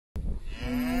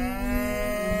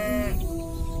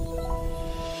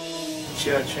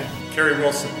Chia Chen. Kerry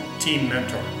Wilson, Team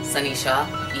Mentor. Sunny Shah,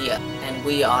 Ia, and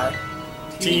we are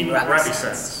Team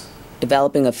RapiSense.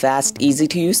 Developing a fast,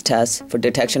 easy-to-use test for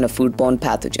detection of foodborne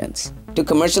pathogens. To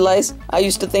commercialize, I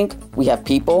used to think we have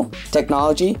people,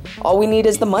 technology, all we need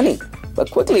is the money. But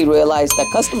quickly realized that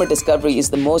customer discovery is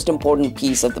the most important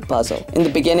piece of the puzzle. In the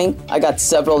beginning, I got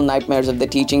several nightmares of the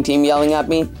teaching team yelling at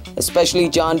me, especially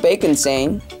John Bacon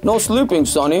saying, "No sleeping,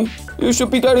 Sonny. You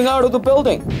should be getting out of the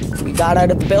building." We got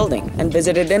out of the building and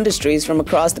visited industries from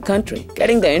across the country.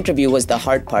 Getting the interview was the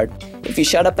hard part. If you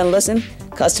shut up and listen,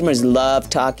 customers love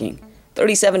talking.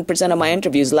 37% of my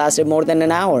interviews lasted more than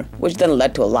an hour, which then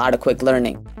led to a lot of quick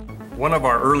learning. One of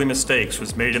our early mistakes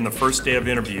was made in the first day of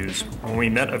interviews when we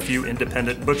met a few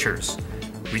independent butchers.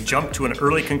 We jumped to an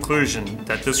early conclusion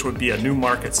that this would be a new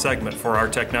market segment for our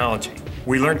technology.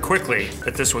 We learned quickly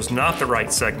that this was not the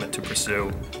right segment to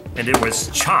pursue, and it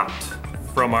was chopped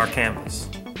from our canvas.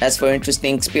 As for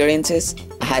interesting experiences,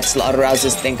 I had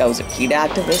slaughterhouses think I was a PETA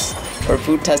activist, or a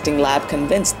food testing lab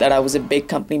convinced that I was a big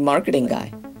company marketing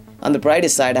guy. On the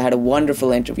brightest side, I had a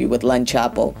wonderful interview with Len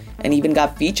Chapo and even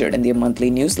got featured in their monthly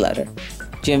newsletter.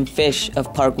 Jim Fish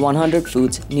of Park 100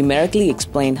 Foods numerically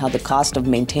explained how the cost of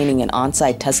maintaining an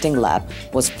on-site testing lab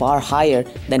was far higher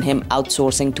than him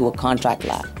outsourcing to a contract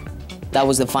lab. That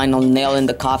was the final nail in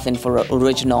the coffin for our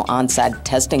original on-site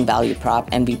testing value prop,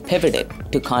 and we pivoted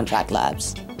to contract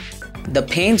labs. The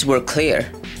pains were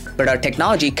clear, but our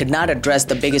technology could not address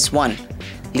the biggest one,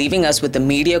 leaving us with a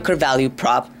mediocre value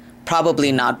prop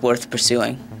probably not worth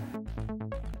pursuing.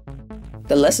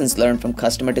 The lessons learned from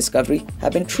customer discovery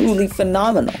have been truly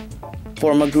phenomenal.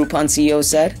 Former Groupon CEO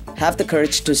said, "Have the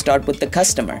courage to start with the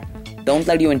customer. Don't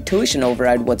let your intuition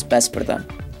override what's best for them."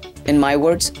 In my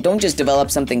words, don't just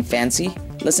develop something fancy,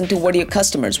 listen to what your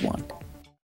customers want.